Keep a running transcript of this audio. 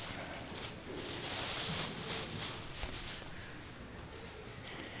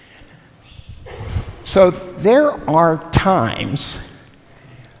So there are times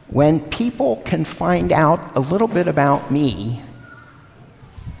when people can find out a little bit about me,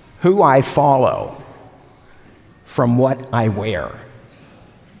 who I follow, from what I wear.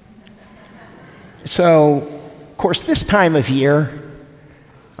 So, of course, this time of year,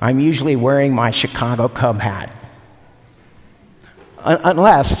 I'm usually wearing my Chicago Cub hat.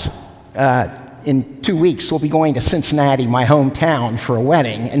 Unless, in 2 weeks, we'll be going to Cincinnati, my hometown, for a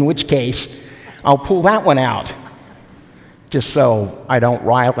wedding, in which case I'll pull that one out, just so I don't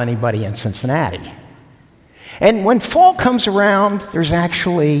rile anybody in Cincinnati. And when fall comes around, there's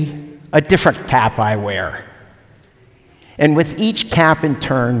actually a different cap I wear. And with each cap in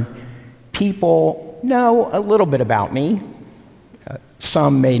turn, people know a little bit about me.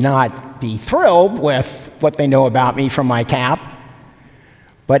 Some may not be thrilled with what they know about me from my cap,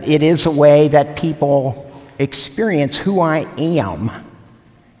 but it is a way that people experience who I am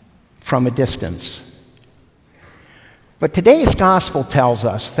from a distance. But today's gospel tells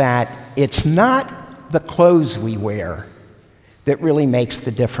us that it's not the clothes we wear that really makes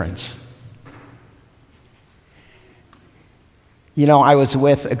the difference. You know, I was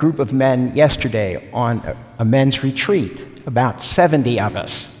with a group of men yesterday on a men's retreat, about 70 of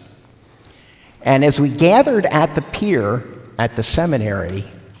us. And as we gathered at the pier at the seminary,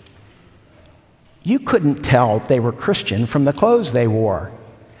 you couldn't tell they were Christian from the clothes they wore.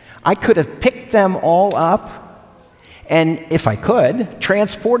 I could have picked them all up and, if I could,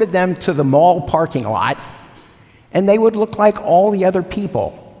 transported them to the mall parking lot, and they would look like all the other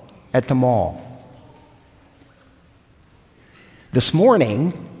people at the mall. This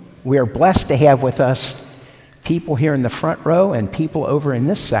morning, we are blessed to have with us people here in the front row and people over in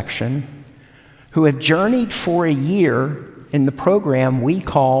this section who have journeyed for a year in the program we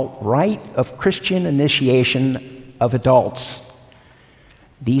call Rite of Christian Initiation of Adults.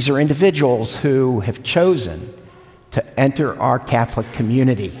 These are individuals who have chosen to enter our Catholic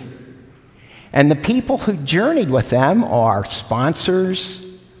community. And the people who journeyed with them are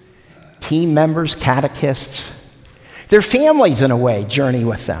sponsors, team members, catechists. Their families, in a way, journey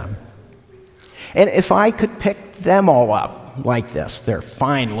with them. And if I could pick them all up like this, they're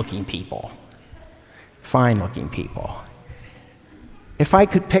fine-looking people. Fine-looking people. If I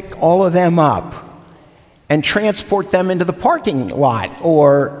could pick all of them up and transport them into the parking lot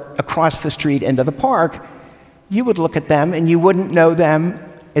or across the street into the park, you would look at them and you wouldn't know them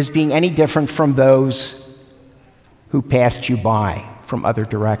as being any different from those who passed you by from other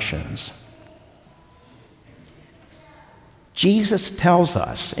directions. Jesus tells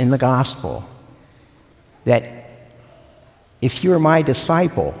us in the gospel that if you are my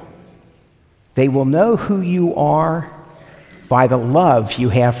disciple, they will know who you are by the love you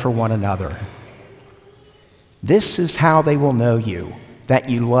have for one another. This is how they will know you, that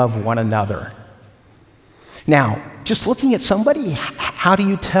you love one another. Now, just looking at somebody, how do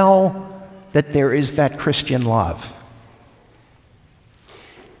you tell that there is that Christian love?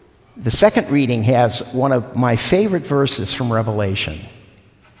 The second reading has one of my favorite verses from Revelation.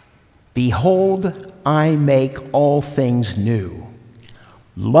 Behold, I make all things new.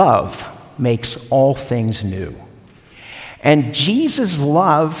 Love makes all things new. And Jesus'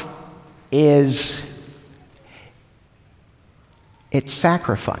 love is its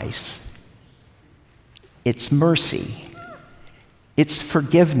sacrifice, its mercy, its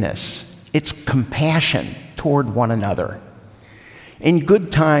forgiveness, its compassion toward one another, in good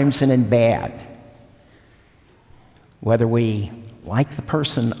times and in bad. Whether we like the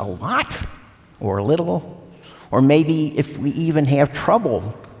person a lot or a little, or maybe if we even have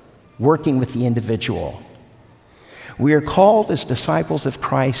trouble working with the individual. We are called as disciples of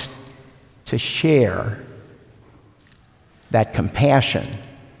Christ to share that compassion,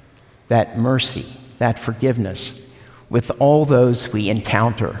 that mercy, that forgiveness with all those we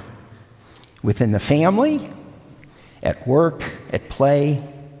encounter within the family, at work, at play.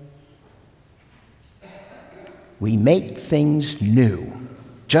 We make things new,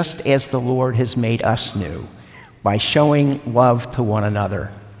 just as the Lord has made us new, by showing love to one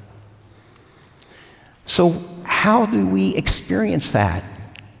another. So how do we experience that?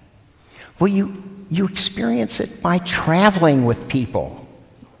 Well, you experience it by traveling with people.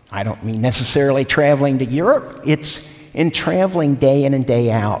 I don't mean necessarily traveling to Europe. It's in traveling day in and day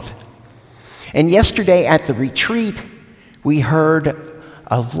out. And yesterday at the retreat, we heard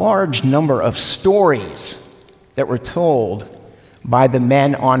a large number of stories that were told by the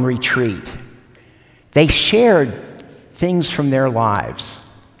men on retreat. They shared things from their lives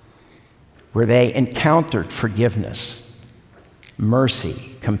where they encountered forgiveness,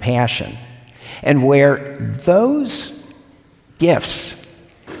 mercy, compassion, and where those gifts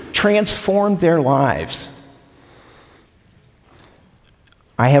transformed their lives.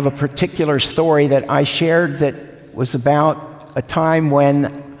 I have a particular story that I shared that was about a time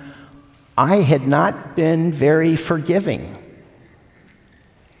when I had not been very forgiving.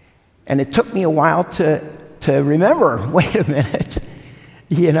 And it took me a while to remember, wait a minute,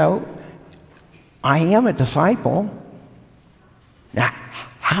 I am a disciple. Now,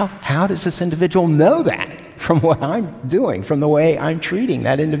 how does this individual know that from what I'm doing, from the way I'm treating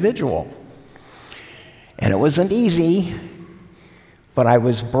that individual? And it wasn't easy, but I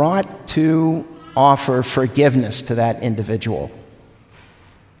was brought to offer forgiveness to that individual.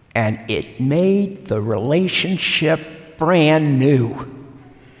 And it made the relationship brand new.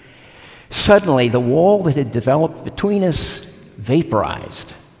 Suddenly, the wall that had developed between us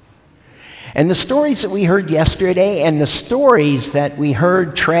vaporized. And the stories that we heard yesterday and the stories that we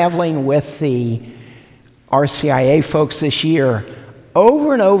heard traveling with the RCIA folks this year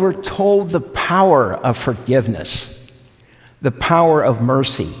over and over told the power of forgiveness, the power of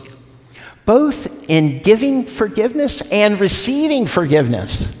mercy, both in giving forgiveness and receiving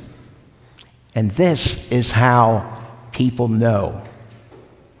forgiveness. And this is how people know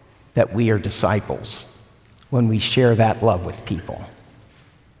that we are disciples, when we share that love with people.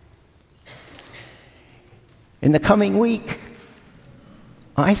 In the coming week,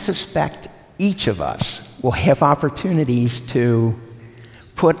 I suspect each of us will have opportunities to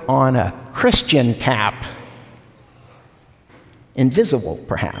put on a Christian cap, invisible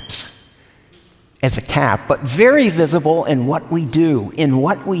perhaps, as a cap, but very visible in what we do, in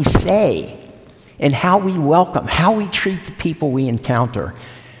what we say, in how we welcome, how we treat the people we encounter,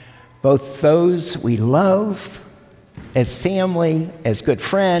 both those we love as family, as good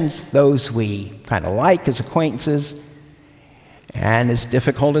friends, those we kind of like as acquaintances, and as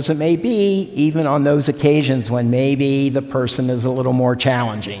difficult as it may be, even on those occasions when maybe the person is a little more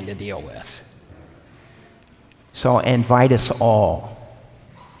challenging to deal with. So I invite us all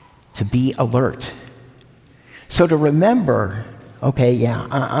to be alert. So to remember, okay, yeah,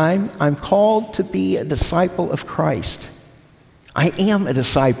 I'm called to be a disciple of Christ. I am a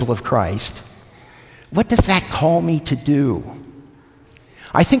disciple of Christ. What does that call me to do?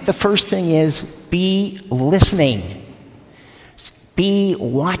 I think the first thing is be listening. Be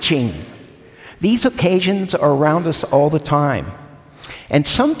watching. These occasions are around us all the time. And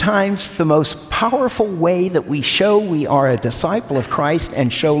sometimes the most powerful way that we show we are a disciple of Christ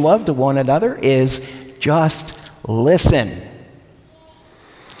and show love to one another is just listen.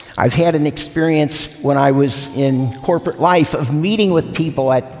 I've had an experience when I was in corporate life of meeting with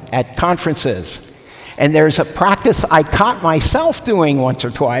people at conferences. And there's a practice I caught myself doing once or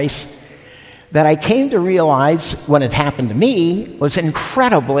twice that I came to realize when it happened to me was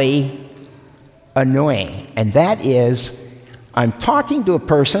incredibly annoying. And that is, I'm talking to a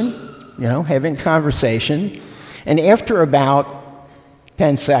person, having a conversation, and after about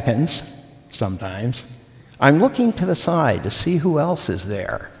 10 seconds, sometimes, I'm looking to the side to see who else is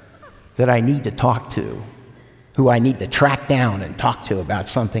there that I need to talk to, who I need to track down and talk to about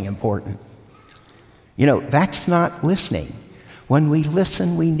something important. That's not listening. When we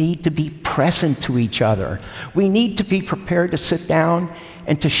listen, we need to be present to each other. We need to be prepared to sit down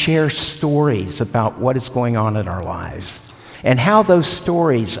and to share stories about what is going on in our lives and how those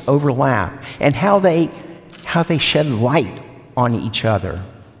stories overlap and how they shed light on each other.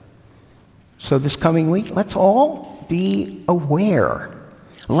 So this coming week, let's all be aware.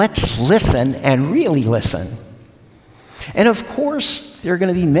 Let's listen and really listen. And of course, there are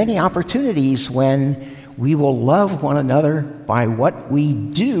going to be many opportunities when we will love one another by what we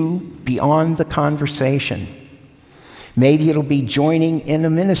do beyond the conversation. Maybe it'll be joining in a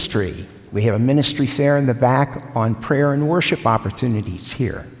ministry. We have a ministry fair in the back on prayer and worship opportunities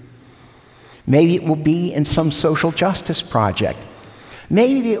here. Maybe it will be in some social justice project.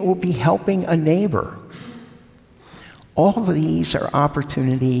 Maybe it will be helping a neighbor. All of these are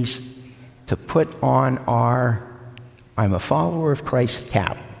opportunities to put on our I'm a follower of Christ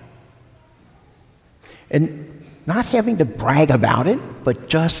cap. And not having to brag about it, but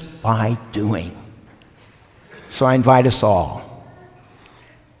just by doing. So I invite us all.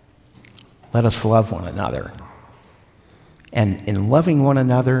 Let us love one another. And in loving one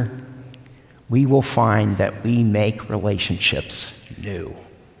another, we will find that we make relationships new,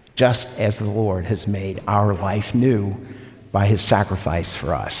 just as the Lord has made our life new by his sacrifice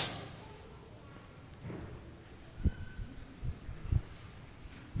for us.